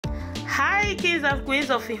Hey kings and queens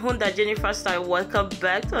of Ihunda Jennifer style, welcome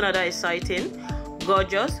back to another exciting,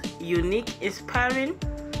 gorgeous, unique, inspiring,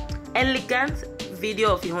 elegant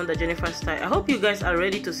video of Ihunda Jennifer style. I hope you guys are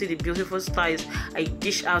ready to see the beautiful styles I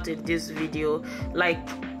dish out in this video. Like,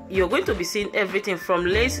 you're going to be seeing everything from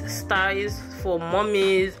lace styles for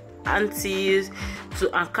mommies, aunties, to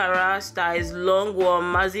Ankara styles, long one,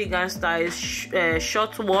 Mazigan styles,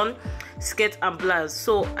 short one, skirt and blouse.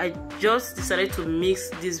 So I just decided to mix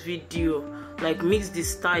this video, like mix the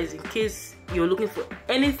styles in case you're looking for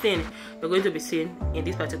anything you're going to be seeing in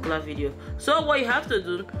this particular video. So what you have to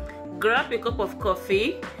do, grab a cup of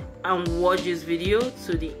coffee and watch this video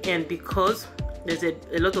to the end, because there's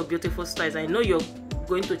a lot of beautiful styles. I know you're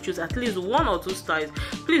going to choose at least one or two styles.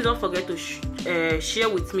 Please don't forget to share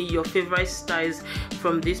with me your favorite styles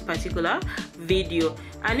from this particular video.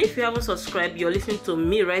 And if you haven't subscribed, you're listening to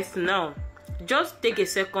me right now, just take a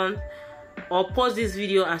second or pause this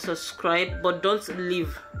video and subscribe, but don't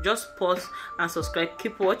leave. Just pause and subscribe.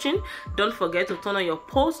 Keep watching. Don't forget to turn on your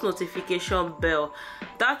post notification bell.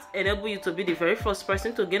 That enables you to be the very first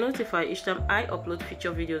person to get notified each time I upload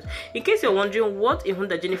future videos. In case you're wondering what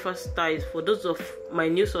Ihunda Jennifer styles, for those of my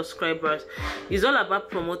new subscribers, is all about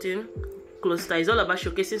promoting clothes style. It's all about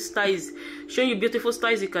showcasing styles, showing you beautiful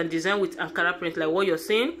styles you can design with Ankara print, like what you're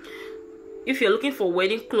seeing. If you're looking for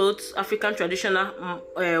wedding clothes, African traditional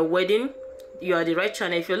wedding, you are the right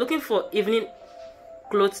channel. If you're looking for evening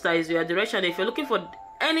clothes styles, you are the right channel. If you're looking for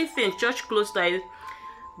anything church clothes style,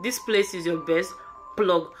 this place is your best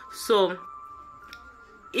plug. So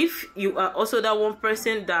if you are also that one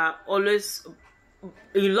person that always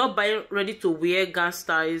you love buying ready to wear gown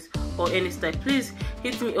styles or any style, please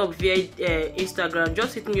hit me up via Instagram.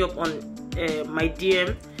 Just hit me up on my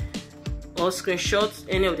DM or screenshot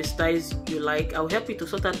any of the styles you like. I'll help you to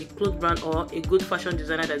sort out the cloth brand or a good fashion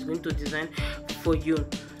designer that's going to design for you.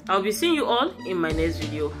 I'll be seeing you all in my next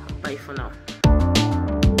video. Bye for now.